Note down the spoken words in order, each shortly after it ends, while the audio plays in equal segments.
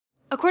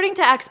According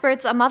to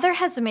experts, a mother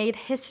has made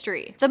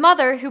history. The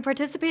mother, who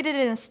participated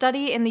in a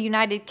study in the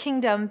United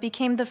Kingdom,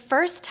 became the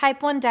first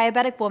type 1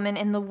 diabetic woman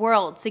in the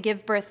world to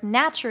give birth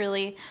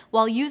naturally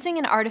while using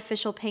an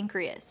artificial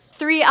pancreas.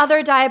 3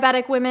 other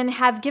diabetic women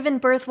have given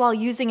birth while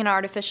using an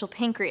artificial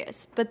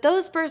pancreas, but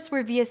those births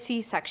were via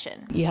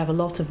C-section. You have a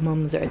lot of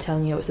mums that are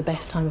telling you it's the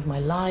best time of my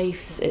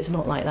life. It's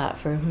not like that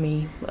for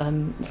me.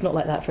 It's not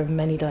like that for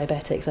many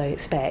diabetics, I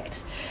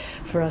expect.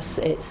 For us,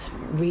 it's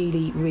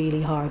really,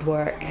 really hard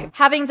work.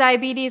 Having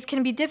diabetes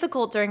can be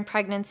difficult during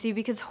pregnancy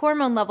because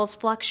hormone levels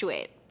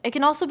fluctuate. It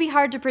can also be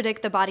hard to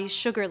predict the body's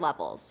sugar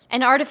levels.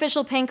 An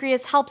artificial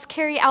pancreas helps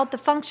carry out the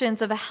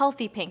functions of a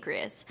healthy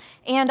pancreas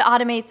and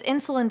automates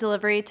insulin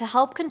delivery to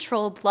help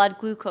control blood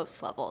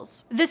glucose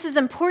levels. This is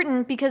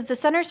important because the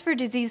Centers for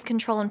Disease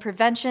Control and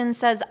Prevention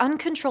says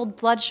uncontrolled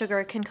blood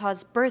sugar can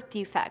cause birth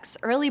defects,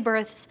 early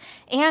births,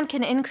 and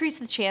can increase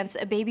the chance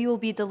a baby will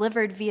be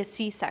delivered via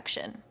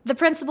C-section. The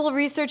principal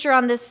researcher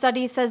on this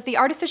study says the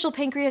artificial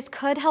pancreas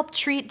could help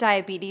treat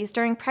diabetes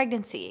during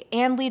pregnancy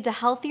and lead to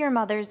healthier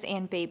mothers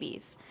and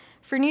babies.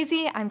 For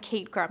Newsy, I'm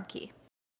Kate Grumke.